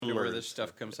this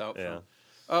stuff comes out Yeah. from.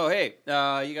 Oh, hey,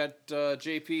 you got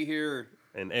JP here.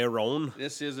 And Aaron.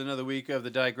 This is another week of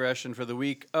the digression for the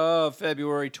week of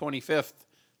February 25th,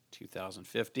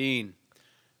 2015.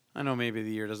 I know maybe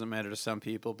the year doesn't matter to some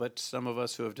people, but some of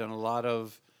us who have done a lot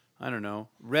of, I don't know,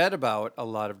 read about a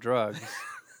lot of drugs.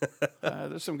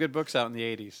 There's some good books out in the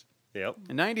 80s. Yep.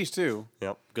 And 90s too.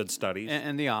 Yep. Good studies.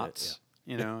 And the aughts.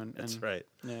 Yeah. You know, and That's right.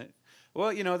 Yeah.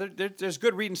 Well, you know, there's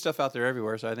good reading stuff out there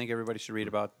everywhere, so I think everybody should read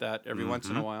about that every once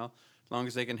in a while, as long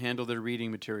as they can handle their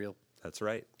reading material. That's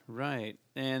right. Right.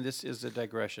 And this is a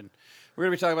digression. We're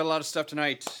going to be talking about a lot of stuff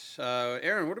tonight.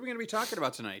 Aaron, what are we going to be talking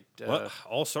about tonight? Well,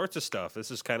 all sorts of stuff.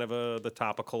 This is kind of the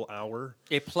topical hour.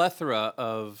 A plethora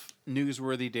of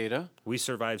newsworthy data. We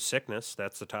survived sickness.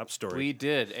 That's the top story. We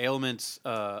did. Ailments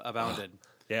abounded.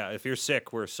 Yeah, if you're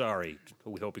sick, we're sorry.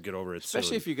 We hope you get over it Especially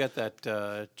soon. if you got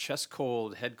that chest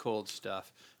cold, head cold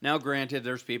stuff. Now, granted,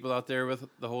 there's people out there with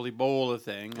the whole Ebola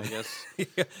thing, I guess.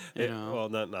 Well,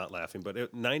 not laughing,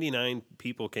 but 99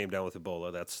 people came down with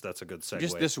Ebola. That's a good segue.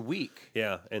 Just this week.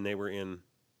 Yeah, and they were in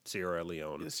Sierra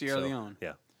Leone. Sierra Leone.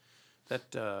 Yeah.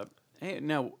 That, hey,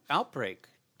 now, Outbreak,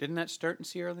 didn't that start in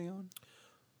Sierra Leone?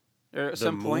 Or at The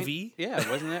some point? movie? Yeah,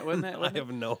 wasn't that? I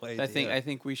have no idea. I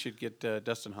think we should get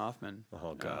Dustin Hoffman.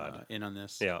 Oh, God. In on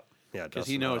this. Yeah, because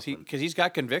he Dustin knows Hoffman. because he's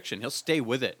got conviction. He'll stay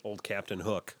with it. Old Captain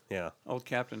Hook. Yeah, Old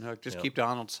Captain Hook. Just Yep. keep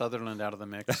Donald Sutherland out of the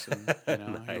mix,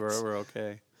 and Nice. we're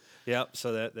okay. yeah.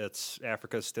 So that's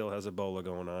Africa still has Ebola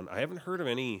going on. I haven't heard of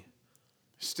any.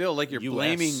 Still, like you're US.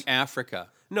 blaming Africa.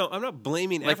 No, I'm not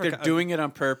blaming Like Africa. they're doing it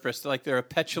on purpose. Like they're a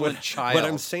petulant child. What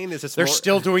I'm saying is, they're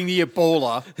still doing the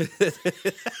Ebola.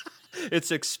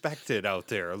 it's expected out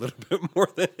there a little bit more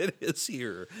than it is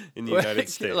here in the United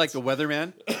States. Like the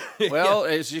weatherman. Well,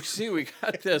 as you can see, we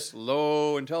got this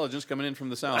low intelligence coming in from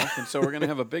the south, and so we're going to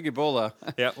have a big Ebola.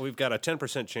 Yeah, we've got a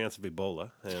 10% chance of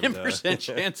Ebola. 10%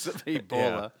 chance of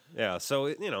Ebola. Yeah, so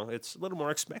it's a little more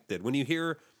expected. When you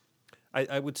hear,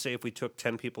 I would say if we took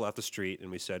 10 people off the street and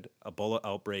we said Ebola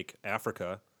outbreak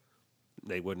Africa,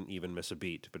 they wouldn't even miss a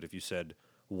beat. But if you said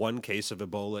one case of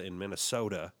Ebola in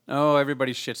Minnesota, oh,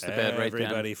 everybody shits the bed right then.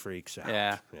 Everybody freaks out.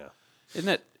 Yeah. Yeah.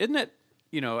 Isn't that,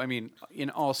 I mean, in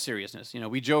all seriousness,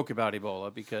 we joke about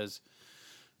Ebola because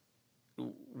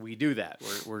we do that.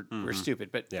 We're stupid.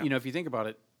 But, Yeah. if you think about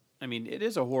it, I mean, it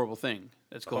is a horrible thing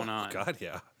that's going on God,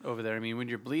 yeah. over there. I mean, when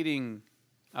you're bleeding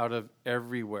out of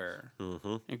everywhere,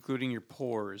 including your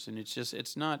pores, and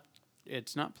it's not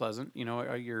pleasant.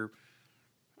 Your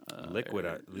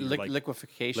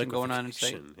liquefaction going on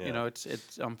inside. Yeah.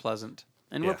 It's unpleasant.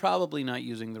 And Yeah. we're probably not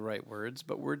using the right words,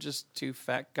 but we're just two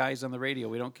fat guys on the radio.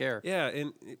 We don't care. Yeah,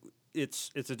 and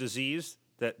it's a disease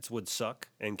that would suck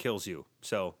and kills you,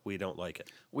 so we don't like it.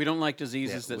 We don't like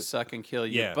diseases that suck and kill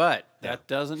you, Yeah. but that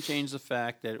doesn't change the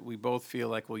fact that we both feel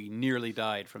like we nearly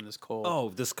died from this cold. Oh,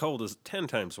 this cold is 10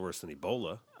 times worse than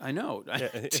Ebola. I know.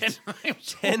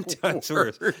 10 times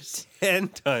worse. 10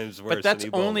 times worse But that's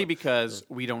than Ebola. only because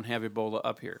we don't have Ebola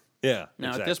up here. Yeah, Now,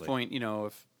 exactly. at this point,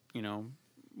 if,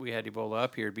 we had Ebola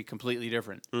up here, it'd be completely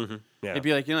different. Yeah. It'd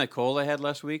be like, that cold I had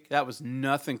last week? That was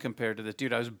nothing compared to this.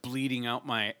 Dude, I was bleeding out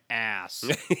my ass.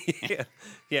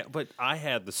 yeah, but I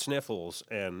had the sniffles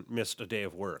and missed a day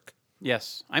of work.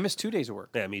 Yes. I missed 2 days of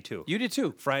work. Yeah, me too. You did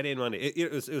too. Friday and Monday.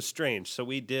 It was strange. So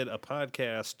we did a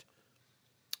podcast.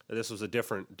 This was a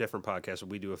different podcast.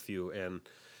 We do a few, and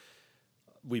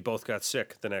we both got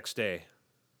sick the next day.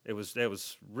 It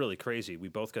was really crazy. We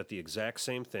both got the exact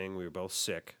same thing. We were both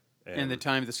sick. And the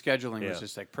time, the scheduling Yeah. was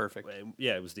just like perfect.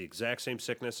 Yeah, it was the exact same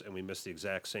sickness, and we missed the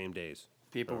exact same days.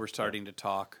 People were starting to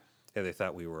talk. Yeah, they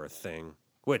thought we were a thing,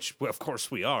 which, well, of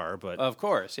course, we are, but... Of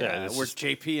course, yeah. it's We're just-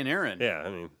 JP and Aaron. yeah, I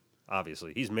mean,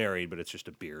 obviously. He's married, but it's just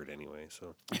a beard anyway,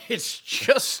 so... It's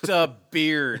just a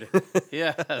beard.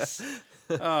 Yes.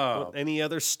 Oh. Any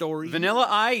other story? Vanilla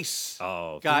Ice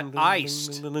got ding, ding,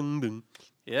 iced. ding, ding, ding.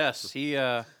 Yes,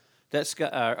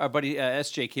 our buddy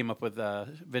SJ came up with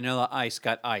Vanilla Ice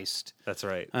got iced. That's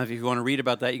right. If you want to read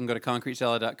about that, you can go to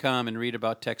concretesalad.com and read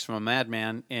about Text from a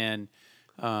Madman. And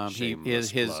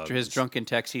his drunken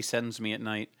text he sends me at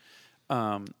night.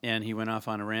 And he went off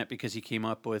on a rant because he came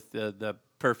up with the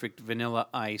perfect Vanilla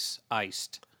Ice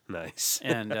iced. Nice.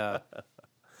 And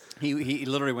he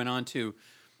literally went on to,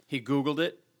 he Googled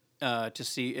it to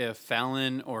see if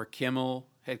Fallon or Kimmel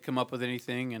had come up with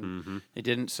anything, and it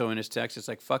didn't. So in his text, it's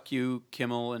like, fuck you,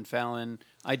 Kimmel and Fallon.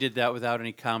 I did that without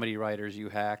any comedy writers, you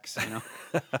hacks.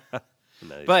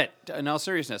 Nice. But in all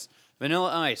seriousness,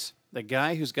 Vanilla Ice, the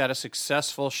guy who's got a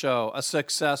successful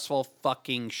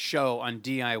fucking show on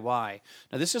DIY.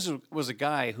 Now, this was a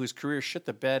guy whose career shit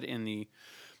the bed in the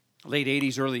late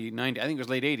 80s, early 90s. I think it was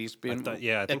late 80s. I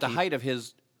think at the height of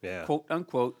his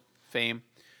quote-unquote fame,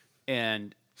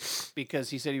 and because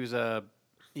he said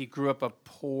he grew up a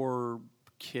poor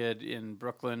kid in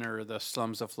Brooklyn or the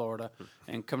slums of Florida,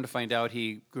 and come to find out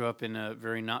he grew up in a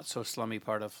very not so slummy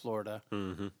part of Florida.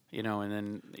 Mm-hmm. You know, and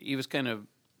then he was kind of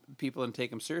people didn't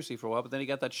take him seriously for a while, but then he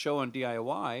got that show on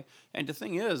DIY. And the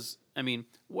thing is, I mean,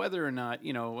 whether or not,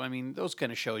 you know, I mean, those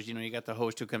kind of shows, you know, you got the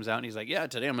host who comes out and he's like, yeah,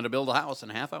 today I'm going to build a house in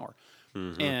a half hour.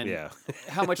 Mm-hmm. And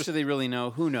how much do they really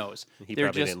know? Who knows? He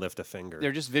probably didn't lift a finger.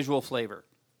 They're just visual flavor.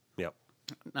 Yep.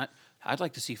 I'd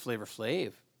like to see Flavor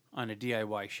Flav on a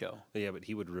DIY show. Yeah, but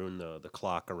he would ruin the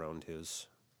clock around his.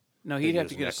 No, he'd have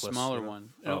to get necklace, a smaller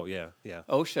one. Oh, yeah.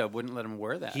 OSHA wouldn't let him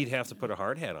wear that. He'd have to put a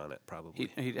hard hat on it,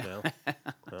 probably. He'd on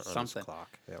something. his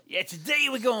clock. Yep. Yeah, today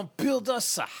we're going to build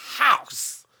us a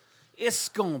house. It's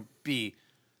going to be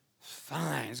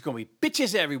fine. It's going to be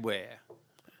bitches everywhere.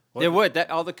 What? There would.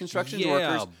 All the construction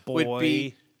workers would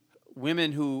be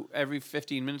women who every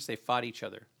 15 minutes they fought each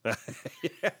other.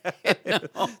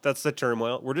 That's the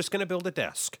turmoil. We're just going to build a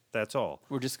desk. That's all.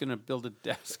 We're just going to build a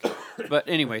desk. But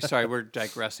anyway, sorry, we're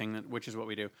digressing, which is what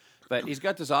we do. But he's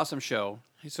got this awesome show.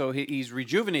 So he's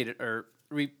rejuvenated or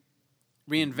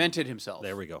reinvented himself.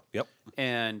 There we go. Yep.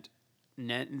 And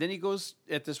then he goes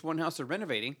at this one house they're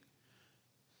renovating.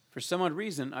 For some odd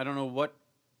reason, I don't know what.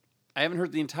 I haven't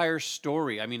heard the entire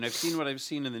story. I mean, I've seen what I've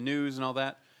seen in the news and all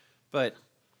that. But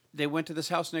they went to this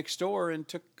house next door and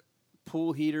took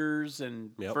pool heaters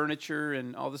and furniture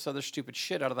and all this other stupid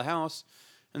shit out of the house.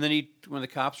 And then when the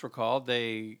cops were called,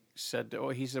 he said,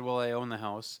 well, I own the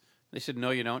house. They said, no,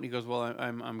 you don't. And he goes, well,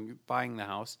 I'm buying the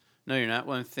house. No, you're not.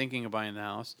 Well, I'm thinking of buying the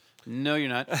house. No, you're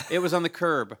not. It was on the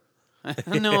curb.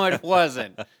 No, it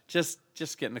wasn't. Just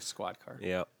getting a squad car.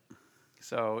 Yep.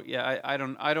 So yeah, I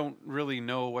don't really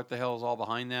know what the hell is all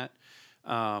behind that.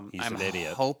 He's an idiot.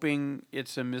 I'm hoping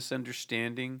it's a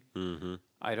misunderstanding. Mm-hmm.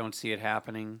 I don't see it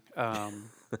happening.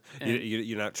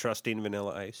 You're not trusting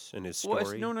Vanilla Ice and his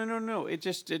story? Well, no.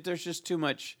 There's just too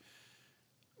much.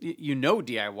 You know,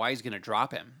 DIY is going to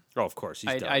drop him. Oh, of course.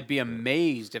 I'd be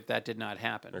amazed if that did not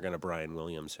happen. They're going to Brian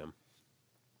Williams him.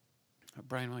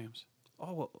 Brian Williams.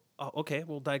 Oh, well, okay.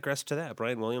 We'll digress to that.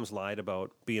 Brian Williams lied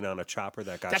about being on a chopper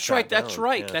that got That's shot right. down. That's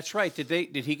right. Yeah. That's right.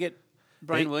 Did he get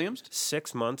Brian Williams?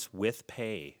 6 months with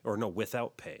pay, or no,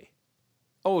 without pay.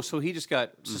 Oh, so he just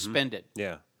got suspended.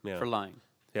 Yeah. For lying.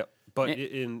 Yep. But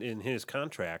in his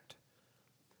contract,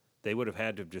 they would have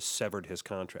had to have just severed his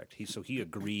contract. So he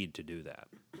agreed to do that.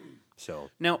 So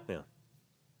now,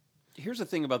 here's the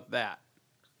thing about that.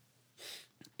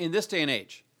 In this day and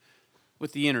age,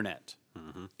 with the internet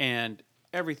and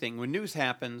everything, when news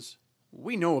happens,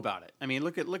 we know about it. I mean,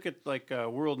 look at like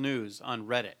world news on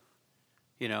Reddit.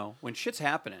 You know, when shit's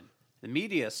happening, the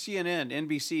media, CNN,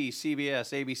 NBC,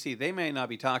 CBS, ABC, they may not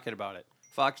be talking about it.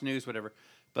 Fox News, whatever.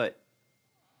 But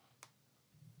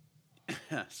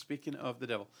speaking of the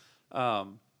devil,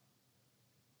 the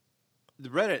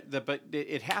Reddit, but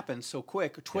it happens so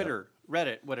quick. Twitter,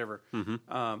 Reddit, whatever.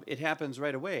 It happens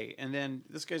right away. And then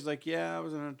this guy's like, "Yeah, I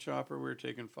was in a chopper. We were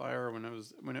taking fire when it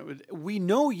was. We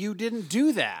know you didn't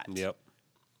do that. Yep.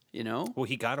 You know. Well,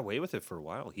 he got away with it for a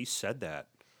while. He said that.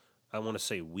 I want to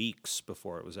say weeks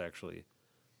before it was actually.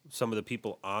 Some of the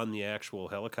people on the actual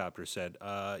helicopter said,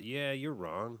 "Yeah, you're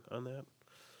wrong on that.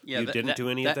 Yeah, you didn't do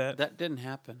any of that. That didn't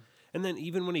happen." And then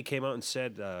even when he came out and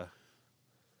said,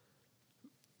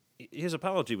 his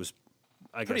apology was,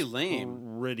 I pretty guess,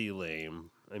 lame. Pretty lame.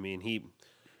 I mean, he's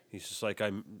just like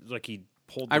he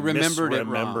pulled the I remembered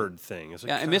misremembered thing. It's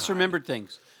like, I misremembered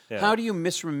things. Yeah. How do you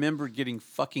misremember getting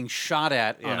fucking shot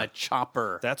at on a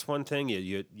chopper? That's one thing.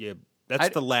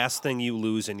 That's the last thing you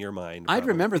lose in your mind. I'd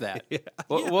remember that.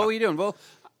 What were you doing? Well,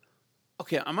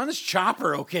 okay, I'm on this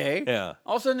chopper, okay? Yeah.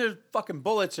 All of a sudden, there's fucking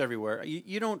bullets everywhere.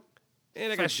 You don't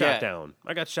And I got shot down.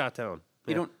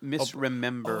 You don't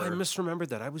misremember. I misremembered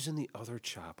that. I was in the other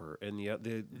chopper, and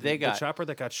the chopper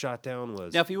that got shot down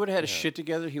was... Now, if he would have had a shit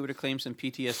together, he would have claimed some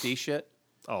PTSD shit.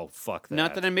 Oh, fuck that.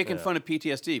 Not that I'm making fun of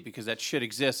PTSD, because that shit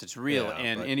exists. It's real. Yeah,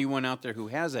 and anyone out there who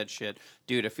has that shit,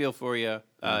 dude, I feel for you.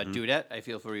 Dudette, I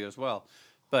feel for you as well.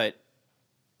 But,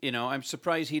 I'm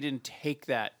surprised he didn't take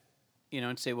that,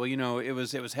 and say, well, it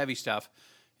was heavy stuff.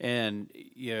 And,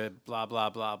 blah, blah,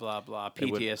 blah, blah, blah,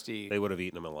 PTSD. They would have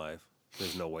eaten him alive.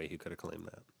 There's no way he could have claimed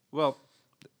that. Well,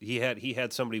 he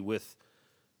had somebody with...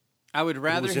 I would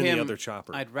rather who was in the other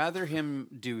chopper. I'd rather him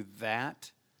do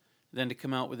that than to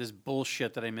come out with this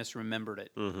bullshit that I misremembered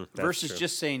it. Versus true.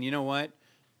 Just saying, you know what?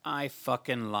 I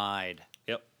fucking lied.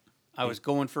 Yep. I was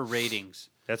going for ratings.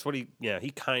 That's what he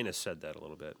kind of said that a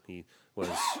little bit. He was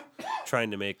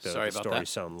trying to make the story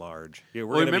sound large. Yeah,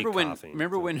 remember when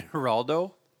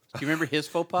Geraldo? Do you remember his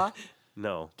faux pas?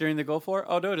 No. During the Gulf War?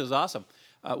 Oh, no, it was awesome.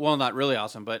 Well, not really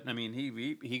awesome, but I mean,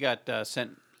 he got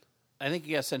sent. I think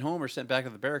he got sent home or sent back to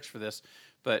the barracks for this.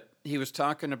 But he was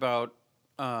talking about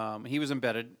he was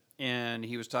embedded, and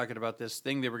he was talking about this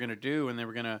thing they were going to do, and they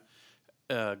were going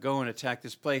to go and attack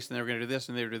this place, and they were going to do this,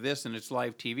 and they were going to do this, and it's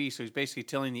live TV. So he's basically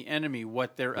telling the enemy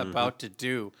what they're about to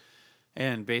do,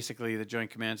 and basically the Joint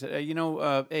Command said, hey,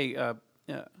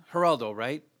 Geraldo,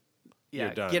 right? Yeah,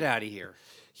 You're done. get out of here.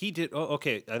 He did. Oh,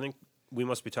 okay. I think we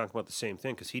must be talking about the same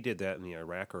thing because he did that in the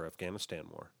Iraq or Afghanistan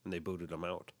war, and they booted him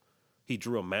out. He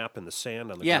drew a map in the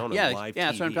sand on the ground on live TV.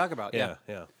 That's what I'm talking about. Yeah.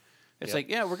 It's like,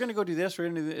 we're going to go do this. We're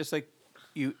going to do this. It's like,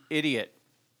 you idiot.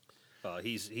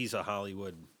 He's a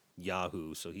Hollywood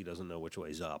Yahoo, so he doesn't know which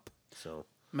way's up. So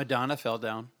Madonna fell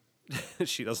down.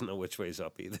 she doesn't know which way's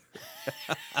up either.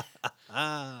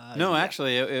 No,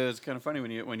 actually, it was kind of funny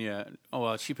when you. Oh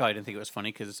well, she probably didn't think it was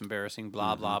funny because it's embarrassing.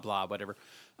 Blah blah blah, whatever.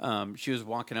 She was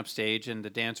walking up stage, and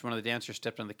one of the dancers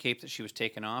stepped on the cape that she was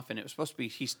taking off, and it was supposed to be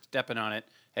he stepping on it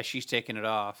as she's taking it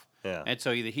off. Yeah. And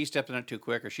so either he stepped on it too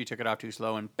quick, or she took it off too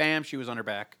slow, and bam, she was on her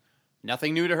back.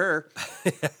 Nothing new to her.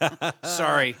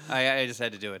 Sorry, I just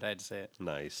had to do it. I had to say it.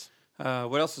 Nice.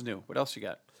 What else is new? What else you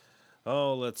got?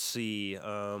 Oh, let's see.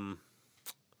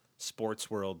 Sports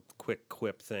world, quick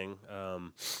quip thing.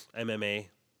 MMA.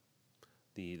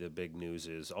 The big news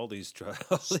is all these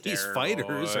these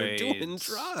fighters are doing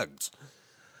drugs.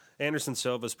 Anderson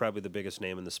Silva is probably the biggest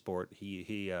name in the sport.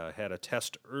 He had a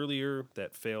test earlier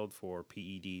that failed for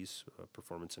PEDs,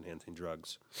 performance enhancing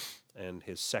drugs, and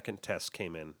his second test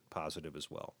came in positive as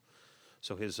well.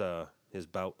 So his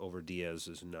bout over Diaz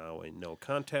is now a no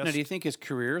contest. Now, do you think his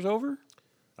career is over?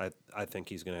 I think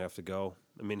he's going to have to go.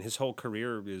 I mean, his whole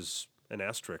career is an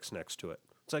asterisk next to it.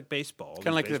 It's like baseball. Kind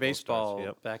of like the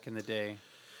baseball back in the day.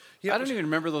 Yep. I don't even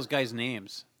remember those guys'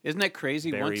 names. Isn't that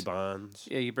crazy? Barry Bonds.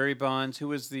 Yeah, Barry Bonds. Who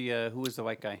was the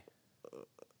white guy?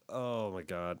 Oh my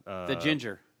God. The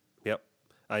ginger. Yep,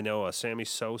 I know. Sammy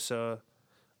Sosa,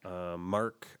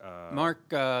 Mark.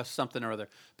 Mark something or other.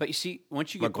 But you see,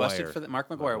 once you get busted for that, Mark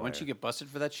McGuire. Once you get busted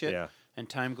for that shit, and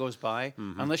time goes by,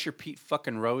 unless you're Pete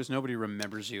fucking Rose, nobody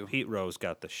remembers you. Pete Rose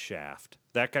got the shaft.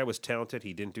 That guy was talented.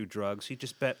 He didn't do drugs. He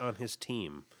just bet on his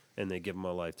team, and they give him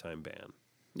a lifetime ban.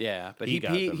 Yeah, but he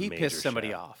pissed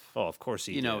somebody off. Oh, of course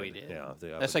he did. You know he did. Yeah,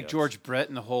 that's like George Brett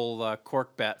and the whole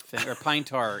cork bat thing, or pine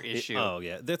tar issue. Oh,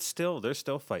 yeah. They're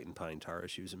still fighting pine tar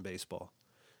issues in baseball.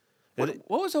 What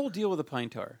was the whole deal with the pine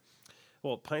tar?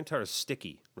 Well, pine tar is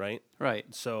sticky, right? Right.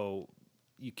 So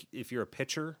if you're a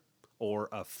pitcher or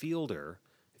a fielder,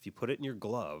 if you put it in your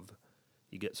glove,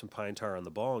 you get some pine tar on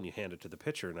the ball and you hand it to the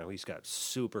pitcher. Now he's got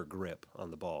super grip on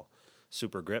the ball.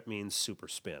 Super grip means super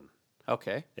spin.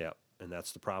 Okay. Yeah, and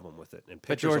that's the problem with it. And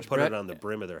pitchers will put it on the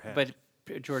brim of their hat. But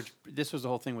George, this was the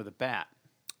whole thing with the bat.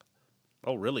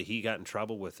 Oh, really? He got in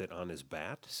trouble with it on his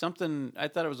bat? Something, I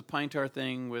thought it was a pine tar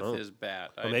thing with his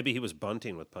bat. Well, maybe he was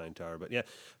bunting with pine tar, but yeah.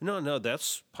 No,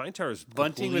 that's pine tar is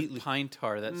bunting with pine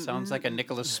tar. That sounds like a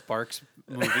Nicholas Sparks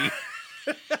movie.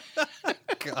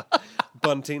 God.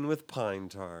 Bunting with pine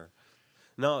tar.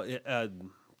 No,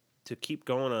 to keep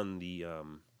going on the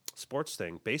sports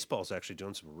thing, baseball's actually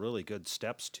doing some really good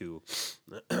steps to,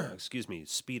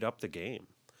 speed up the game.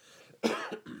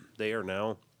 They are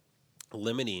now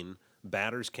limiting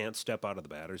batters can't step out of the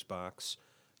batter's box.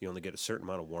 You only get a certain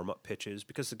amount of warm-up pitches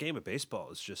because the game of baseball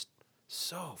is just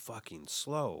so fucking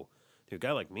slow. To a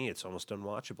guy like me, it's almost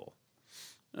unwatchable.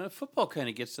 Football kind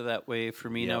of gets to that way for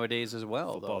me nowadays as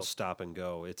well. Football's stop and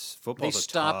go. Football's a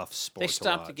tough sport. They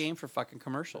stopped the game for fucking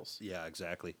commercials. Yeah,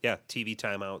 exactly. Yeah, TV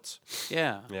timeouts.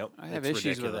 Yeah, yep. I have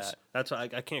issues with that. That's why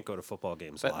I can't go to football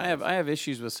games. But live. I have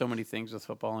issues with so many things with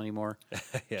football anymore.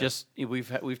 Yeah. Just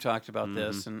we've talked about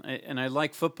this, and I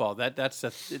like football.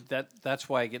 That's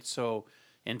why I get so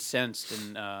incensed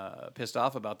and pissed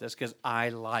off about this because I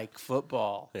like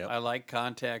football. Yep. I like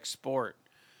contact sport.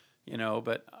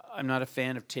 But I'm not a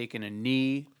fan of taking a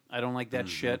knee. I don't like that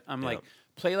shit. I'm like,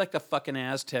 play like the fucking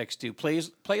Aztecs do. Play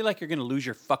like you're going to lose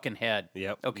your fucking head.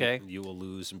 Yep. Okay. You will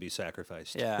lose and be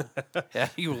sacrificed. Yeah. Yeah.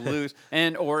 You will lose,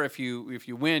 or if you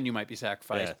win, you might be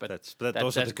sacrificed. Yeah, but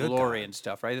those are the good glory kind. and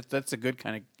stuff, right? That's a good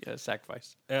kind of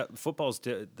sacrifice. Football's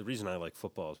the reason I like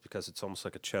football is because it's almost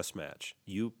like a chess match.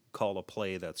 You call a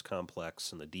play that's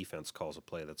complex, and the defense calls a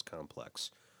play that's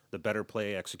complex. The better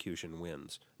play execution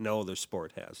wins. No other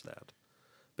sport has that.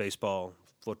 Baseball,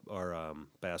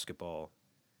 basketball,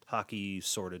 hockey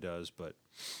sort of does, but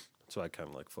that's why I kind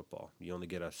of like football. You only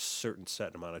get a certain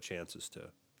set amount of chances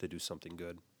to do something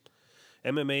good.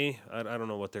 MMA, I don't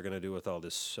know what they're going to do with all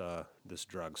this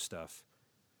drug stuff.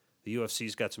 The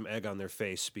UFC's got some egg on their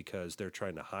face because they're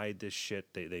trying to hide this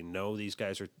shit. They know these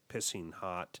guys are pissing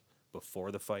hot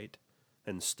before the fight.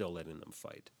 and still letting them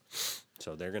fight.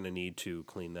 So they're going to need to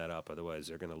clean that up. Otherwise,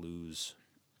 they're going to lose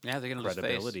Yeah, they're going to lose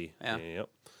credibility. face. Yeah. Yep.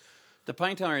 The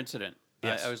Pine Tar incident.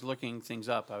 Yes. I was looking things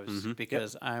up.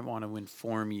 Because I want to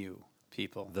inform you,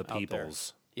 people. The out there.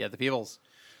 peoples. Yeah, the peoples.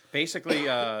 Basically,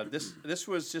 this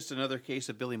was just another case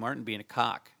of Billy Martin being a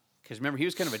cock. Because remember, he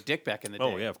was kind of a dick back in the day.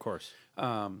 Oh, yeah, of course.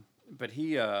 But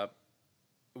he,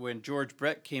 when George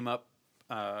Brett came up,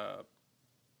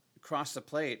 across the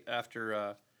plate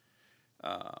after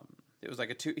it was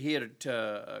like he had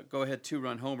a go ahead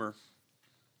 2-run homer,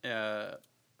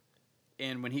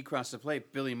 and when he crossed the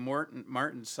plate, Billy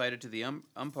Martin cited to the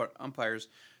umpires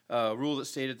rule that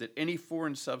stated that any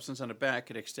foreign substance on a bat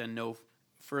could extend no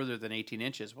further than 18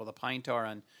 inches. Well, the pine tar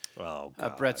on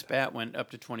Brett's bat went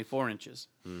up to 24 inches.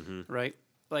 Mm-hmm. Right?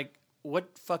 Like,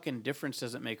 what fucking difference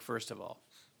does it make? First of all,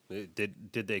 did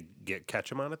they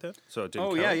catch him on it then? So it didn't.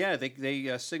 Oh count? yeah.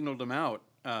 They signaled him out,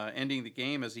 ending the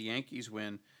game as the Yankees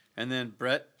win, and then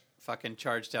Brett fucking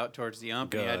charged out towards the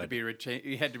ump. He had to be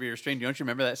restrained. Don't you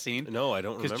remember that scene? No, I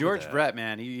don't remember. Because George Brett,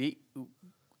 man, he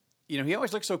he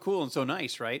always looked so cool and so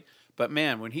nice, right? But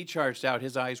man, when he charged out,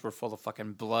 his eyes were full of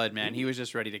fucking blood, man. He was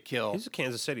just ready to kill. He's a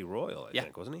Kansas City Royal, I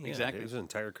think, wasn't he? Exactly. Yeah, his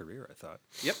entire career, I thought.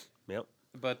 Yep.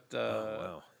 But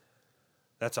wow,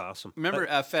 that's awesome. Remember,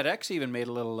 FedEx even made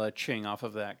a little ching off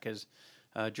of that because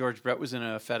George Brett was in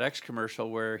a FedEx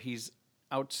commercial where he's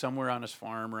out somewhere on his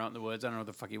farm or out in the woods. I don't know where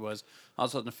the fuck he was. All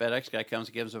of a sudden, the FedEx guy comes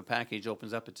and gives him a package,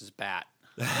 opens up, it's his bat.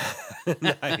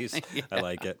 Nice. Yeah. I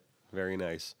like it. Very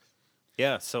nice.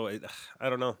 Yeah, so I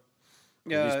don't know.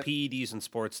 These PEDs in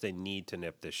sports, they need to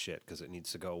nip this shit because it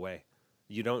needs to go away.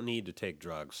 You don't need to take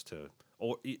drugs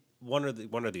or one or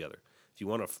the other. If you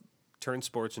want to turn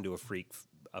sports into a freak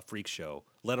show,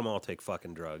 let them all take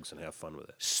fucking drugs and have fun with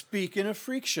it. Speaking of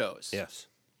freak shows. Yes.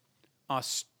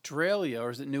 Australia,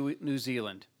 or is it New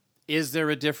Zealand? Is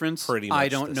there a difference? Pretty much I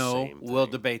don't know. Same We'll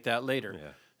thing. debate that later. Yeah.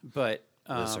 But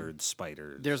lizards,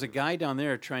 spiders. There's a guy down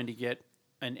there trying to get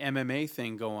an MMA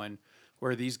thing going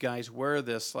where these guys wear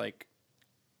this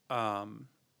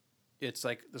it's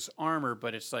like this armor,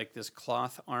 but it's like this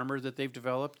cloth armor that they've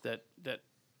developed that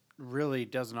really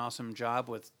does an awesome job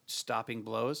with stopping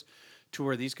blows, to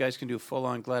where these guys can do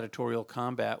full-on gladiatorial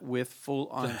combat with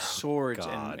full-on swords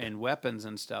and weapons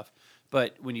and stuff.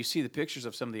 But when you see the pictures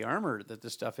of some of the armor that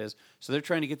this stuff is, so they're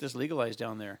trying to get this legalized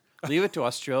down there. Leave it to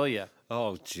Australia.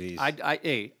 Oh, jeez.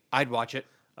 I'd watch it.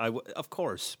 Of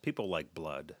course, people like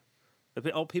blood.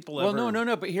 No.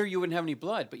 But here you wouldn't have any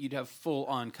blood, but you'd have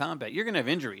full-on combat. You're going to have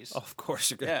injuries. Of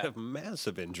course, you're going to have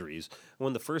massive injuries.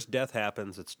 When the first death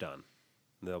happens, it's done.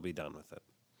 They'll be done with it.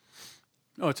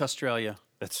 Oh, it's Australia.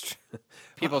 That's true.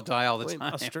 People die all the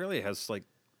time. Australia has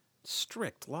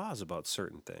strict laws about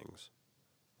certain things.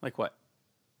 Like what?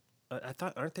 I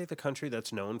thought, aren't they the country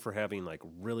that's known for having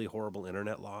really horrible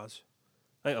internet laws?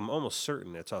 I'm almost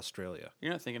certain it's Australia.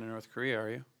 You're not thinking of North Korea, are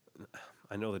you?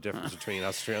 I know the difference between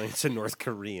Australians and North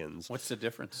Koreans. What's the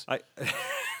difference?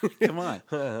 Come on,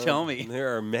 tell me.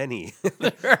 There are many.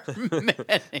 There are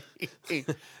many.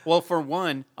 Well, for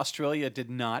one, Australia did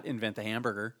not invent the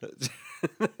hamburger.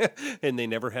 And they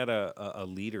never had a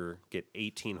leader get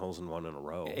 18 holes in one in a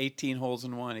row. 18 holes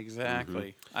in one,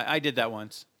 exactly. Mm-hmm. I did that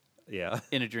once. Yeah.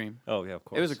 In a dream. Oh, yeah, of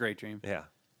course. It was a great dream. Yeah.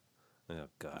 Oh,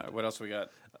 God. What else we got?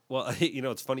 Well,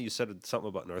 it's funny you said something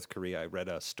about North Korea. I read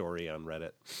a story on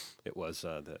Reddit. It was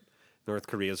that North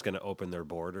Korea is going to open their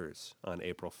borders on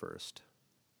April 1st.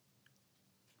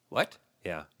 What?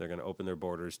 Yeah, they're going to open their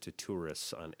borders to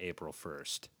tourists on April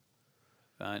 1st.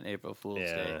 On April Fool's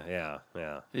Day.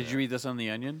 Yeah. Did you read this on The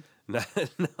Onion? No,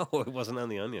 it wasn't on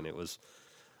The Onion. It was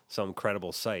some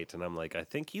credible site. And I'm like, I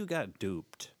think you got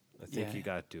duped. You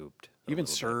got duped. You've been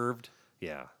served.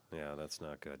 Yeah, that's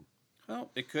not good. Well,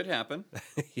 it could happen.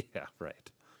 Yeah, right.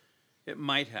 It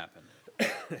might happen.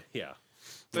 Yeah.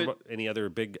 But any other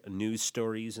big news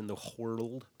stories in the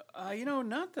world?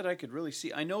 Not that I could really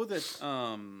see. I know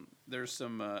that there's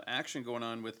some action going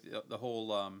on with the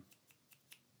whole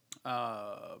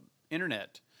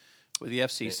internet with the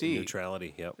FCC.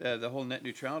 Neutrality, yep. The whole net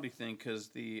neutrality thing, because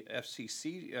the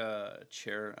FCC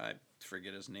chair, I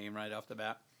forget his name right off the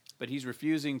bat, but he's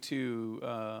refusing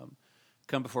to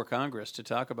come before Congress to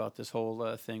talk about this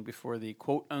whole thing before the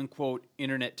quote-unquote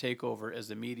internet takeover, as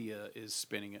the media is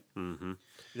spinning it. Mm-hmm.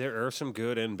 There are some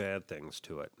good and bad things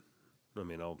to it. I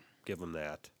mean, I'll give them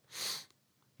that.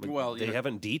 Well, they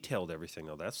haven't detailed everything,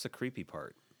 though. That's the creepy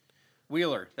part.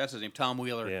 Wheeler, that's his name, Tom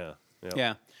Wheeler.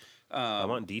 Yeah. I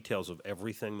want details of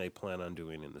everything they plan on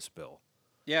doing in this bill.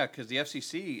 Yeah, because the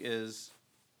FCC is...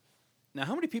 Now,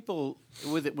 how many people,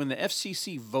 when the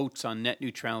FCC votes on net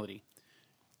neutrality,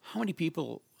 how many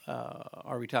people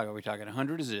are we talking? Are we talking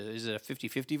 100? Is it a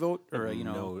 50-50 vote or a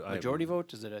majority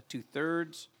vote? Is it a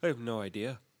 2/3? I have no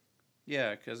idea.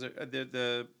 Yeah, because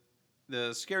the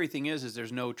scary thing is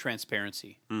there's no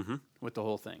transparency with the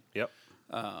whole thing. Yep.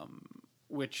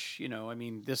 Which I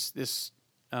mean, this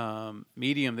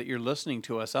medium that you're listening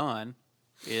to us on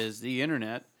is the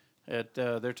internet.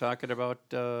 They're talking about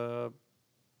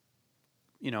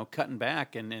cutting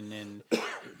back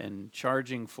and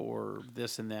charging for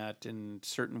this and that, and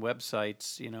certain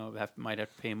websites might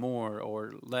have to pay more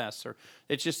or less, or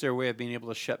it's just their way of being able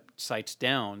to shut sites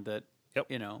down that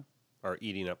are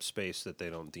eating up space that they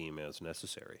don't deem as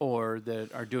necessary, or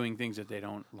that are doing things that they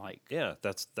don't like. Yeah,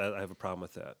 that. I have a problem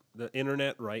with that. The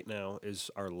internet right now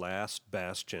is our last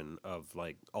bastion of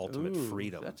ultimate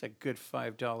freedom. That's a good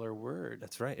 $5 word.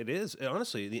 That's right. It is.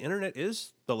 Honestly, the internet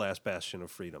is the last bastion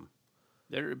of freedom.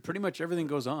 There, pretty much everything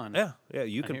goes on. Yeah.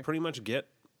 You can pretty much get.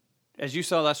 As you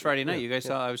saw last Friday night, you guys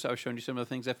saw. I was showing you some of the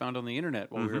things I found on the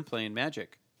internet while we were playing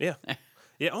Magic. Yeah.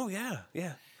 Yeah. Oh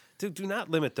yeah. Do not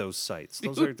limit those sites.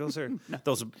 Those are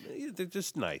they're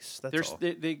just nice. That's all.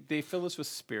 They fill us with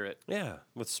spirit. Yeah,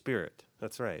 with spirit.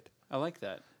 That's right. I like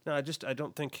that. No, I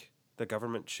don't think the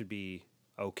government should be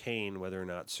okaying whether or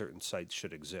not certain sites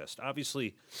should exist.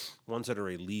 Obviously, ones that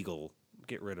are illegal,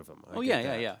 get rid of them.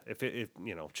 Yeah. If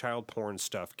child porn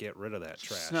stuff, get rid of that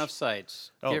trash. Snuff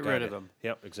sites, get rid of them.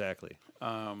 Yep, exactly.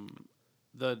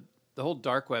 The whole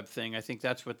dark web thing, I think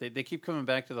that's what they keep coming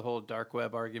back to, the whole dark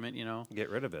web argument, Get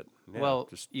rid of it. Yeah,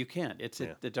 you can't.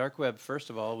 The dark web, first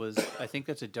of all, I think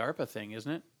that's a DARPA thing, isn't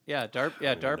it? Yeah,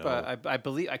 DARPA. I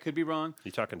believe, I could be wrong.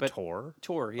 You talking Tor?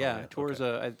 Tor, yeah. Tor is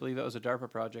I believe that was a DARPA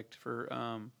project for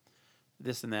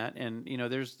this and that. And,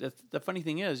 there's the funny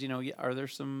thing is, are there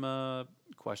some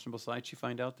questionable sites you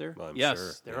find out there? Well, yes,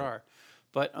 sure. There are.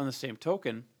 But on the same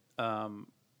token,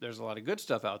 there's a lot of good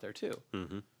stuff out there, too.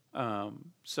 Mm-hmm.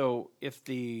 So if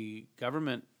the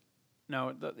government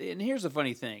and here's the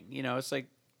funny thing, it's like,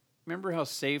 remember how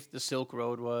safe the Silk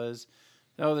Road was?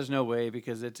 Oh, there's no way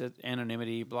because it's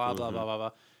anonymity, blah, blah, blah, blah,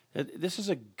 blah. This is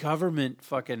a government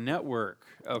fucking network,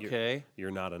 okay?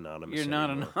 You're not anonymous. You're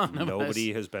not anonymous.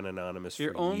 Nobody has been anonymous for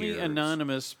years. You're only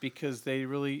anonymous because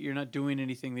you're not doing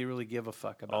anything they really give a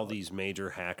fuck about. All these major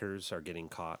hackers are getting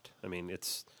caught. I mean,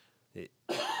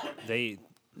 they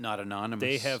not anonymous.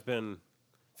 They have been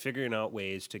figuring out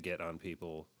ways to get on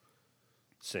people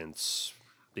since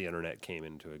the internet came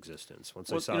into existence. Once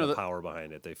they saw the power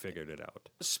behind it, they figured it out.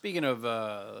 Speaking of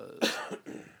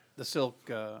the Silk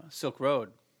Road,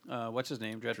 what's his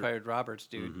name? Dread Pirate Roberts,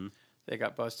 dude. Mm-hmm. They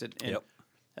got busted and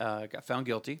got found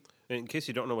guilty. In case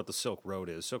you don't know what the Silk Road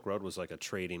is, Silk Road was like a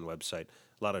trading website.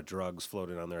 A lot of drugs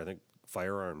floated on there. I think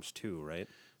firearms too, right?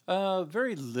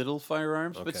 Very little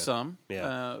firearms, but some.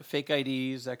 Yeah. Fake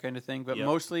IDs, that kind of thing. But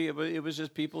mostly it was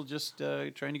just people just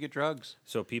trying to get drugs.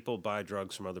 So people buy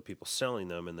drugs from other people selling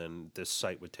them, and then this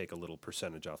site would take a little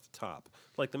percentage off the top,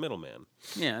 like the middleman.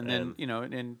 Yeah, and then,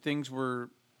 and things were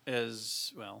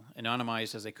as,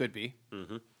 anonymized as they could be.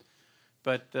 Mm-hmm.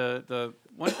 But the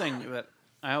one thing that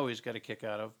I always got a kick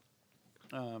out of,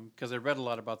 because I read a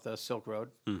lot about the Silk Road.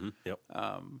 Mm-hmm. Yep.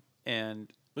 And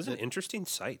it was an interesting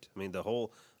site. I mean,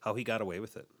 how he got away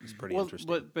with it is pretty interesting.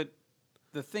 But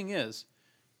the thing is,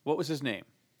 what was his name?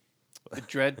 The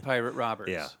Dread Pirate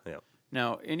Roberts. Yeah.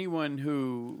 Now, anyone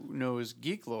who knows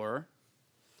geek lore,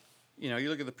 you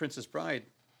look at the Princess Bride.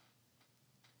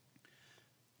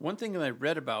 One thing that I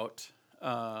read about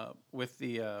with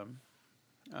the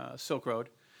Silk Road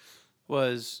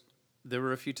was there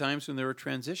were a few times when there were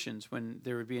transitions when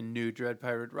there would be a new Dread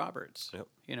Pirate Roberts. Yep.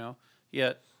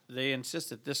 Yet they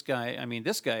insisted this guy,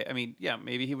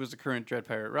 maybe he was the current Dread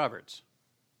Pirate Roberts.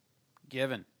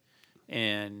 Given.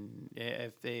 And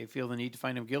if they feel the need to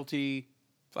find him guilty,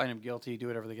 do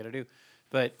whatever they got to do.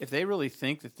 But if they really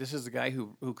think that this is the guy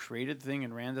who created the thing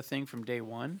and ran the thing from day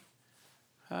one,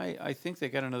 I think they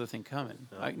got another thing coming.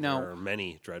 There are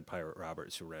many Dread Pirate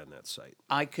Roberts who ran that site.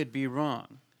 I could be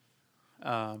wrong.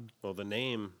 Well, the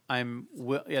name...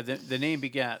 the name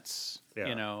begets,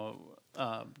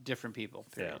 different people.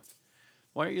 Period. Yeah.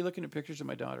 Why are you looking at pictures of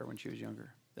my daughter when she was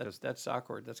younger? That's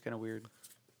awkward. That's kind of weird.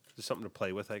 Just something to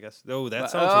play with, I guess. Oh,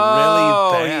 that sounds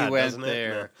really bad, you went doesn't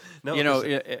there. it? No,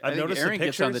 I've noticed Aaron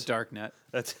gets on the dark net.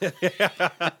 That's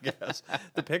I guess.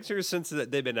 The pictures, since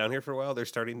they've been down here for a while, they're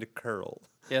starting to curl.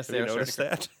 Yes, Have you noticed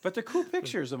that? But they're cool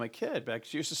pictures of my kid. Back,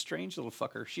 she was a strange little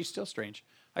fucker. She's still strange.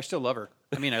 I still love her.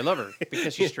 I mean, I love her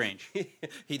because she's strange.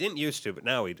 He didn't used to, but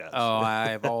now he does. Oh,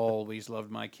 I've always loved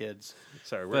my kids.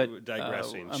 Sorry, we're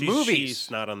digressing.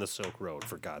 She's not on the Silk Road,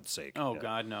 for God's sake. Oh,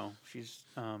 God, no. She's...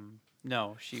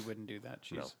 No, she wouldn't do that.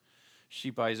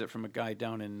 She buys it from a guy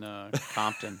down in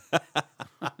Compton.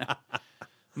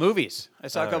 Movies. I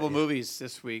saw a couple movies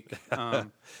this week. Yeah,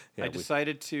 I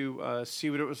decided to see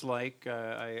what it was like.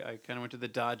 I kind of went to the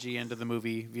dodgy end of the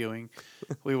movie viewing.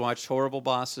 We watched Horrible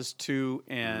Bosses 2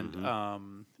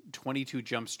 and 22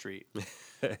 Jump Street.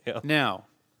 Yeah. Now,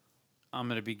 I'm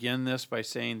going to begin this by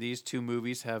saying these two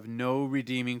movies have no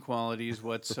redeeming qualities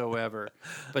whatsoever.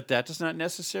 But that does not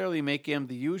necessarily make them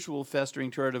the usual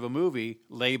festering turd of a movie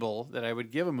label that I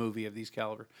would give a movie of this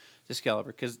caliber,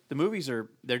 because the movies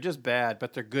they're just bad,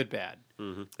 but they're good bad.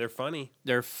 Mm-hmm. They're funny.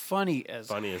 They're funny as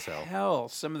hell.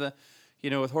 Some of the,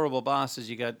 with Horrible Bosses,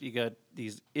 you got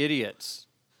these idiots.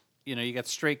 You got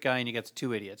straight guy and you got the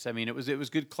two idiots. I mean, it was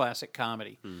good classic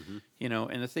comedy. Mm-hmm.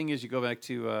 And the thing is, you go back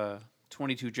to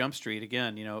 22 Jump Street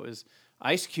again. It was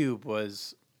Ice Cube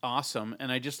was awesome,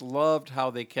 and I just loved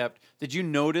how they kept. Did you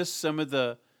notice some of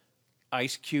the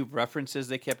Ice Cube references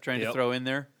they kept trying to throw in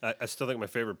there? I still think my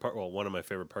favorite part. Well, one of my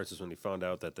favorite parts is when he found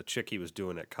out that the chick he was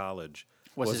doing at college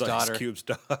was his Ice daughter. Cube's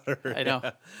daughter. I know.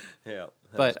 Yeah.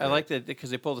 But I liked it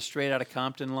because they pulled a straight out of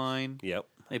Compton line. Yep.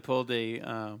 They pulled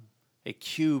a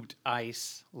cubed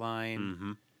ice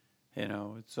line.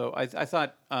 Mm-hmm. So I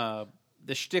thought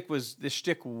the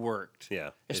shtick worked.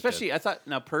 Yeah. Especially, I thought,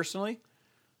 now personally,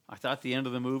 I thought the end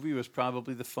of the movie was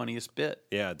probably the funniest bit.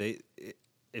 Yeah.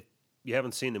 If you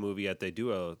haven't seen the movie yet, they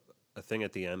do a thing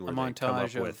at the end where they come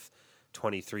up with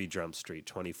 23 Jump Street,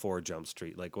 24 Jump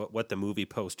Street, like what the movie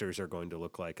posters are going to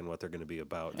look like and what they're going to be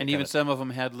about. And even some of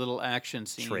them had little action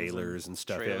scenes. Trailers and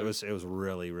stuff. Yeah, it was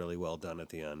really, really well done at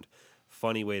the end.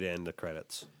 Funny way to end the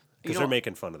credits. Because they're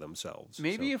making fun of themselves.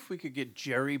 Maybe if we could get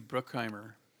Jerry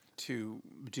Bruckheimer to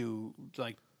do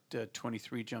like the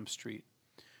 23 Jump Street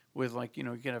with you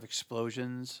could have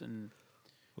explosions and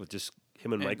with just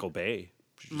him and Michael Bay.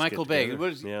 Michael Bay,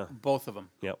 yeah, both of them.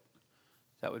 Yep,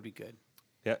 that would be good.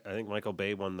 Yeah, I think Michael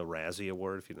Bay won the Razzie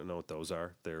Award. If you don't know what those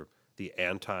are, they're the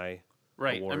anti.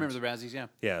 Right, awards. I remember the Razzies. Yeah.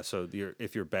 Yeah, so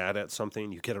if you're bad at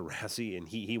something, you get a Razzie, and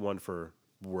he won for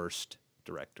worst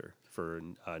director for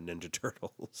Ninja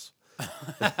Turtles.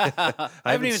 I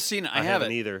haven't even seen it. I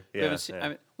haven't either.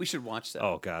 Yeah, we should watch that.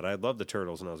 Oh God, I loved the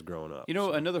Turtles when I was growing up.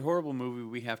 Another horrible movie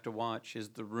we have to watch is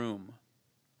The Room.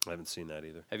 I haven't seen that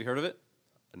either. Have you heard of it?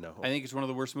 No. I think it's one of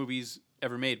the worst movies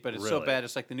ever made, but it's so bad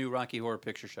it's like the new Rocky Horror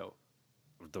Picture Show.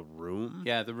 The Room?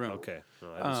 Yeah, The Room. Okay,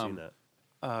 no, I haven't seen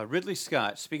that. Ridley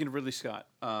Scott. Speaking of Ridley Scott,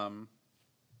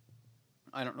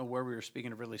 I don't know where we were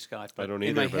speaking of Ridley Scott, but I don't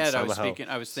either, in my head I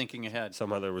was thinking ahead.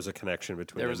 Somehow there was a connection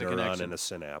between a neuron and a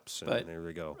synapse, and there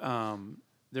we go.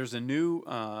 There's a new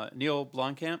Neil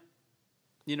Blomkamp.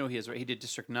 He is, right? He did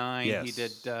District 9. Yes. He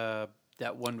did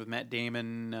that one with Matt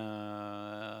Damon.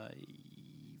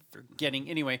 Forgetting.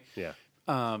 Anyway. Yeah.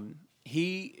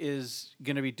 He is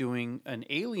going to be doing an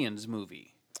Aliens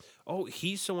movie. Oh,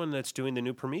 he's the one that's doing the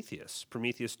new Prometheus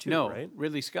 2, no, right?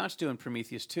 Ridley Scott's doing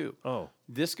Prometheus 2. Oh.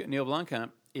 This Neil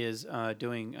Blomkamp is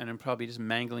doing, and I'm probably just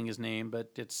mangling his name,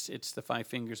 but it's the Five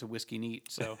Fingers of Whiskey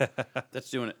Neat, so that's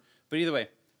doing it. But either way,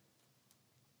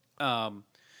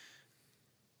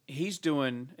 he's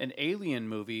doing an Alien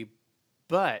movie,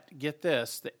 but get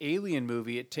this, the Alien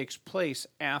movie, it takes place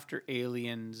after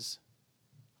Aliens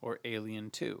or Alien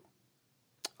 2.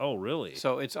 Oh, really?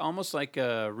 So it's almost like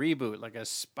a reboot, like a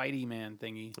Spidey Man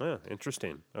thingy. Yeah,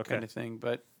 interesting. Okay. Kind of thing.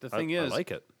 But the thing is, I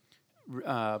like it.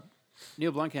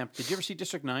 Neil Blomkamp, did you ever see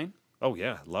District 9? Oh,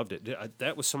 yeah, loved it.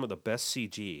 That was some of the best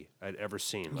CG I'd ever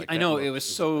seen. I know, it was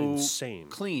so insane.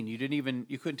 Clean. You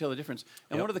couldn't tell the difference.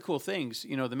 And one of the cool things,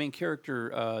 the main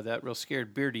character, that real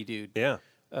scared beardy dude, yeah,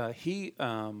 he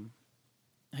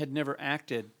had never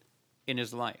acted in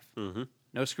his life. Mm-hmm.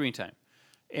 No screen time.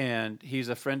 And he's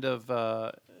a friend of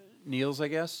Neil's, I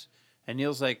guess. And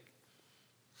Neil's like,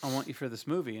 I want you for this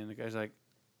movie. And the guy's like,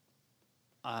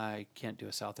 I can't do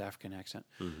a South African accent.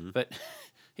 Mm-hmm. But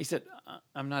he said,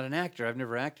 I'm not an actor. I've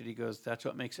never acted. He goes, that's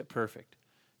what makes it perfect.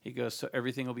 He goes, so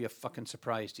everything will be a fucking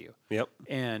surprise to you. Yep.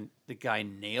 And the guy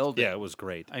nailed it. Yeah, it was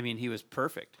great. I mean, he was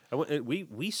perfect.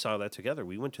 We saw that together.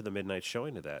 We went to the midnight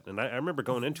showing of that. And I remember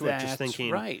going into it just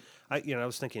thinking. Right. I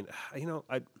was thinking,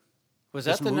 was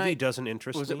this that the movie night? doesn't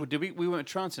interest me. Did we went with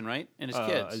Tronson, right? And his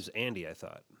kids. It was Andy, I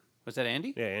thought. Was that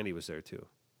Andy? Yeah, Andy was there too.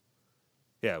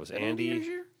 Yeah, it was Andy. Andy.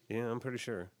 Sure? Yeah, I'm pretty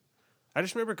sure. I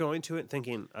just remember going to it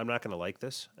thinking, I'm not going to like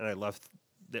this. And I left.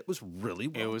 It was really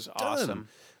well done. It was awesome.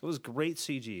 It was great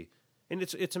CG. And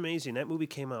it's amazing. That movie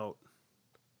came out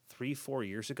 3-4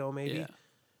 years ago, maybe. Yeah.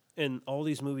 And all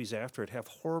these movies after it have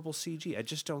horrible CG. I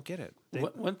just don't get it.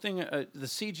 One thing, the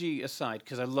CG aside,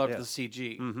 because I love the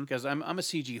CG, because I'm a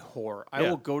CG whore. I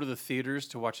will go to the theaters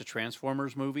to watch a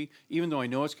Transformers movie, even though I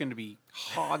know it's going to be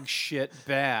hog shit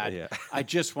bad. Yeah. I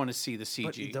just want to see the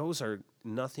CG. But those are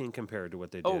nothing compared to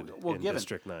what they did in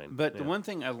District 9. But the one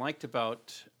thing I liked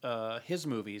about his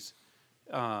movies,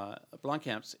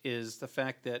 Blomkamp's, is the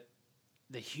fact that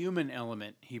the human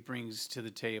element he brings to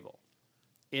the table.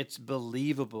 It's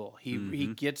believable. He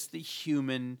gets the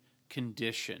human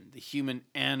condition, the human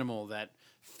animal, that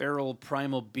feral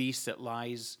primal beast that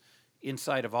lies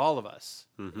inside of all of us,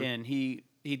 and he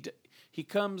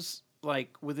comes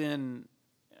like within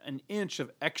an inch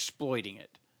of exploiting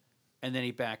it, and then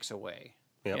he backs away.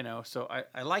 Yep. You know, so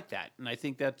I like that, and I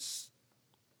think that's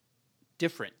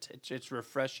different. It's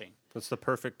refreshing. That's the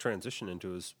perfect transition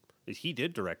into his. He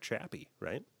did direct Chappie,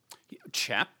 right?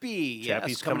 Chappie's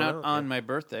Chappie's coming coming out out, on my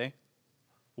birthday,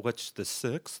 What's the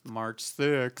 6th? March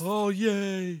 6th. Oh,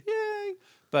 yay! Yay!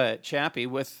 But Chappie,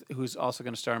 who's also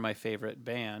going to star in my favorite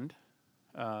band,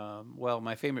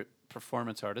 my favorite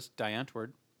performance artist, Die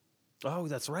Antwoord. Oh,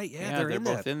 that's right. Yeah, they're in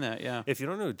both that. in that. Yeah. If you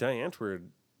don't know who Die Antwoord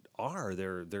are,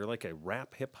 they're like a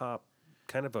rap hip hop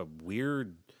kind of a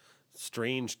weird,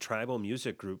 strange tribal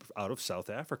music group out of South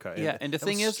Africa. And the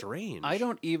thing is, strange. I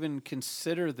don't even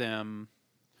consider them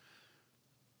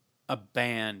a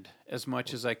band as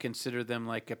much as I consider them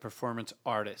like a performance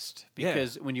artist,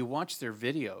 because when you watch their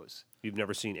videos, you've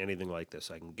never seen anything like this.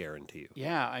 I can guarantee you.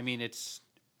 Yeah, I mean,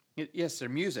 yes, they're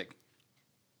music.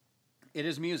 It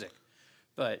is music,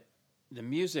 but the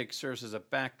music serves as a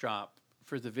backdrop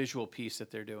for the visual piece that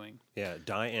they're doing. Yeah,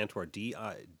 Die Antwoord,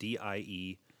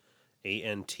 DIEANTWOORD,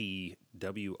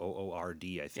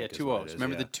 I think. Yeah, is two what it O's. is.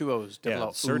 Remember the two O's.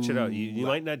 Yeah, search it out. You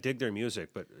might not dig their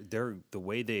music, but the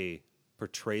way they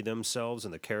portray themselves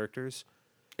and the characters.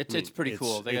 It's pretty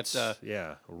cool. They got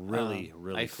really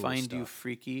I cool find stuff. you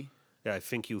freaky. Yeah, I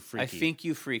think you freaky. I think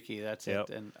you freaky. That's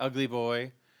it. And Ugly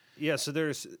Boy. Yeah, so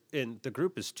the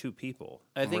group is 2 people.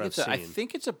 I think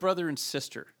it's a brother and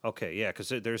sister. Okay, yeah, because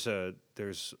there's a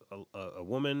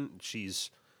woman.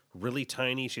 She's really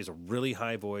tiny. She has a really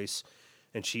high voice,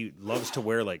 and she loves to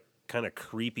wear like kind of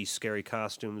creepy, scary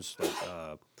costumes,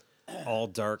 like all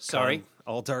dark.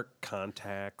 All dark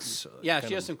contacts. Yeah,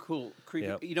 she has some cool creepy.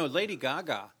 Yep. You know, Lady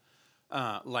Gaga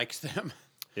likes them.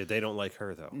 Yeah, they don't like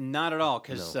her though. Not at all,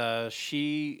 because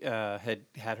she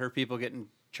had her people get in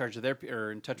charge of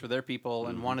in touch with their people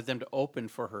and wanted them to open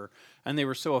for her, and they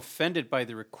were so offended by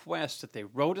the request that they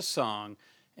wrote a song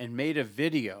and made a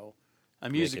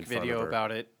music video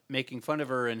about it, making fun of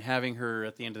her and having her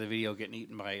at the end of the video getting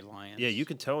eaten by lions. Yeah, you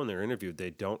can tell in their interview they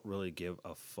don't really give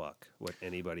a fuck what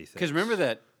anybody thinks. Because remember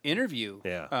that interview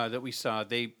Yeah. that we saw?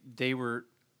 They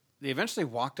eventually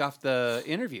walked off the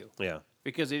interview. Yeah.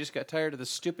 Because they just got tired of the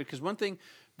stupid. Because one thing,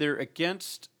 they're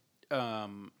against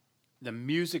the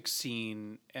music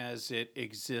scene as it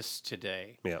exists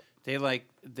today. Yeah.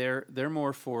 They're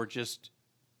more for just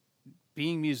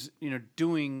being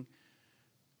doing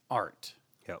art.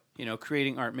 Yep.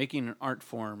 Creating art, making an art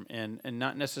form, and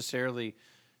not necessarily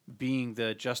being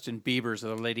the Justin Biebers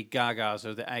or the Lady Gagas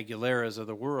or the Aguileras of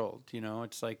the world.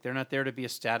 It's like they're not there to be a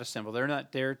status symbol. They're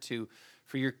not there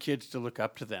for your kids to look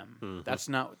up to them. Mm-hmm. That's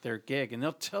not their gig, and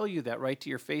they'll tell you that right to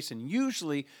your face, and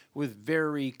usually with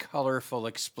very colorful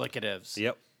explicatives.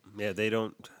 Yep. Yeah, they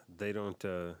don't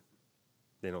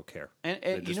care.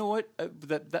 And you know what?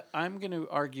 That I'm going to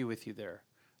argue with you there.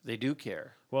 They do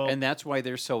care. Well, and that's why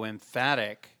they're so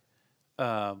emphatic.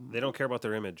 They don't care about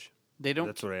their image. They don't.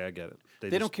 That's the way I get it.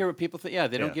 They don't care what people think. Yeah,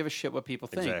 they don't give a shit what people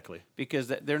think. Exactly. Because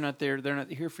they're not there. They're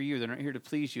not here for you. They're not here to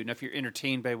please you. And if you're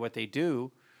entertained by what they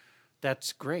do,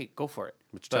 that's great. Go for it.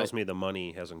 Which tells me the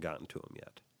money hasn't gotten to them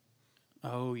yet.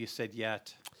 Oh, you said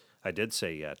yet. I did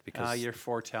say yet because you're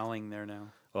foretelling there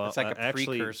now. Well, it's like a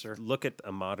precursor. Look at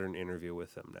a modern interview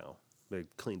with them now. They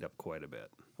cleaned up quite a bit.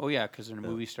 Oh yeah, because they're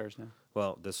movie stars now.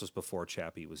 Well, this was before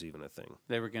Chappie was even a thing.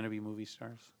 They were going to be movie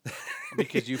stars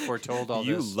because you foretold all this.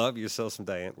 You love yourself some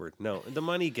Die Antwoord. No, the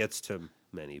money gets to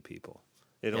many people.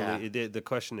 The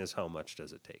question is, how much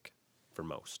does it take for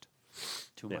most?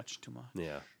 Too much.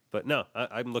 Yeah, but no,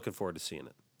 I'm looking forward to seeing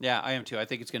it. Yeah, I am too. I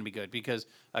think it's going to be good because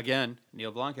again,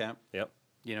 Neil Blomkamp. Yep.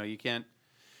 You can't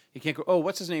go. Oh,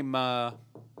 what's his name?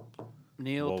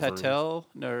 Neil Wolverine. Patel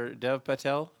or Dev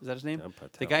Patel? Is that his name? Dev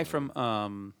Patel, the guy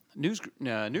from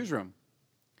Newsroom.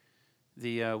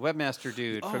 The webmaster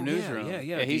dude from Newsroom.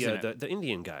 Yeah. He's in the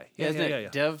Indian guy. Yeah.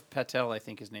 Dev Patel, I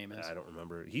think his name is. I don't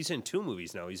remember. He's in 2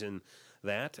 movies now. He's in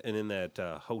that and in that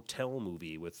hotel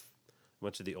movie with a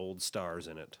bunch of the old stars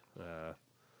in it.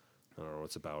 I don't know what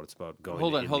it's about. It's about going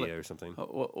Hold to on, hold India on. or something.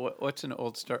 What's an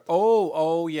old star?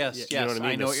 Oh, yes, yes. You know what I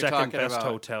mean? know the what you're second talking best about.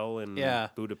 hotel in Yeah.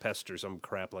 Budapest or some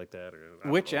crap like that. Or, I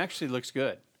don't Which know. actually looks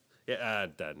good. Yeah,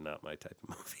 that's not my type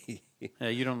of movie.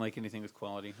 You don't like anything with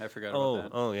quality. I forgot about that.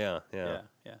 Oh, yeah. Yeah.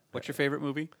 What's your favorite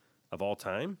movie? Of all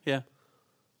time? Yeah.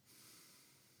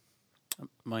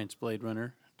 Mine's Blade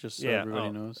Runner, just so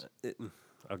everybody knows.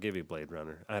 I'll give you Blade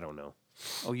Runner. I don't know.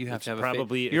 Oh, you have to have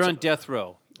probably- You're it's on death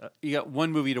row. You got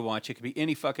one movie to watch. It could be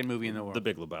any fucking movie in the world. The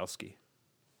Big Lebowski.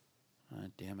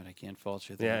 Damn it, I can't fault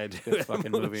you there. Yeah, I It's a do. good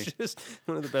fucking movie. It's just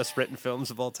one of the best written films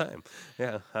of all time.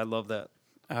 Yeah, I love that.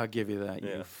 I'll give you that, you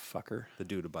Yeah. fucker. The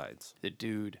Dude Abides. The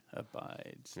dude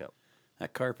abides. Yep.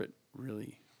 That carpet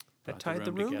really That brought tied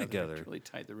the room together. It really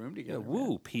tied the room Yeah, together.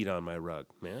 woo, peed on my rug,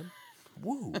 man.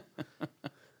 Woo.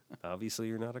 Obviously,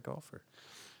 you're not a golfer.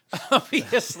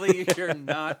 Obviously, you're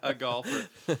not a golfer.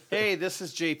 Hey, this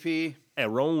is JP,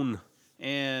 Aaron.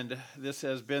 and this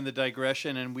has been The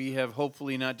Digression, and we have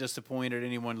hopefully not disappointed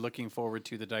anyone looking forward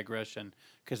to The Digression,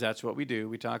 because that's what we do.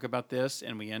 We talk about this,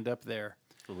 and we end up there.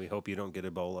 We hope you don't get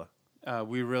Ebola.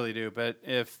 We really do, but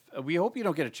we hope you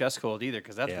don't get a chest cold either,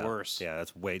 because that's Yeah. worse. Yeah,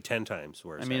 that's 10 times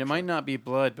worse. I mean, it actually. might not be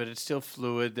blood, but it's still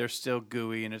fluid. There's still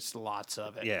gooey, and it's lots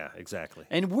of it. Yeah, exactly.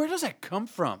 And where does that come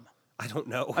from? I don't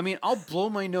know. I mean, I'll blow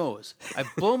my nose. I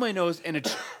blow my nose, and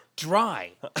it's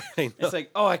dry. I know. It's like,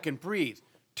 oh, I can breathe.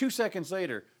 2 seconds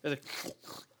later, it's like,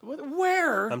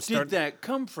 where did that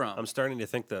come from? I'm starting to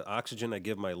think the oxygen I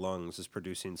give my lungs is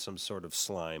producing some sort of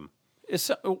slime.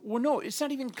 No, it's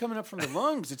not even coming up from the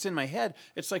lungs. It's in my head.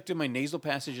 It's like, do my nasal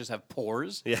passages have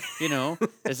pores? Yeah. You know,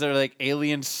 is there like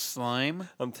alien slime?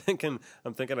 I'm thinking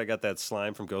I got that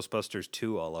slime from Ghostbusters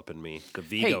 2 all up in me. The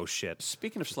Vigo shit.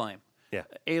 Speaking of slime, Yeah.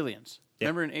 aliens. Yeah.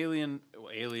 Remember in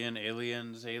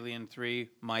Alien 3,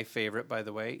 my favorite, by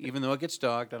the way, even though it gets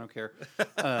dogged, I don't care.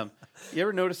 You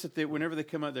ever notice that whenever they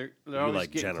come out, they're always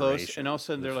like getting close, Generation. and all of a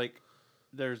sudden they're like,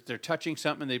 they're touching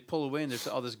something, and they pull away, and there's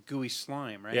all this gooey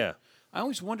slime, right? Yeah. I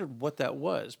always wondered what that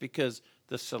was, because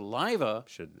the saliva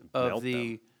Should of melt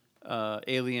the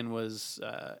alien was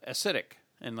acidic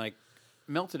and like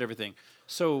melted everything.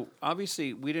 So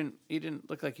obviously he didn't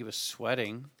look like he was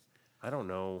sweating. I don't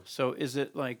know. So is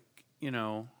it like,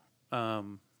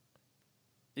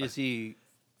 is he?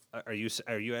 Are you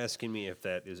asking me if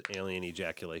that is alien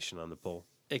ejaculation on the pole?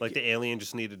 Like the alien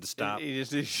just needed to stop? He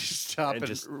just needs to stop and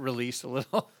just release a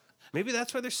little. Maybe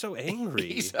that's why they're so angry.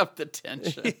 Ease up the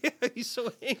tension. Yeah, he's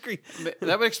so angry.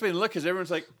 That would explain the look, because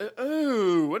everyone's like,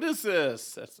 "Oh, what is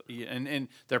this?" And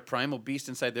their primal beast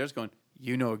inside there's going,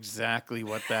 "You know exactly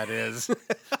what that is."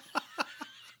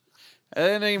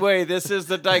 Anyway, this is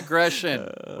The Digression.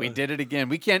 We did it again.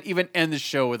 We can't even end the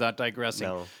show without digressing.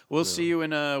 No, We'll see you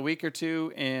in a week or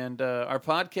two, and our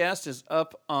podcast is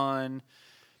up on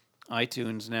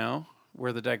iTunes now.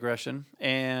 We're The Digression,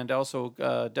 and also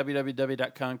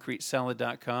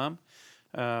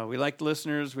www.concretesalad.com. We like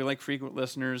listeners. We like frequent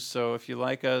listeners. So if you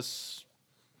like us,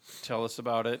 tell us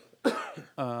about it.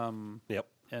 Yep.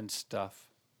 And stuff.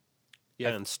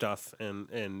 Yeah, and stuff,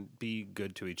 and be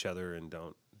good to each other, and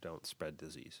don't spread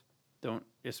disease. Don't,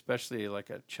 especially like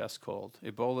a chest cold.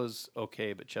 Ebola's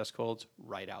okay, but chest colds,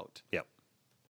 right out. Yep.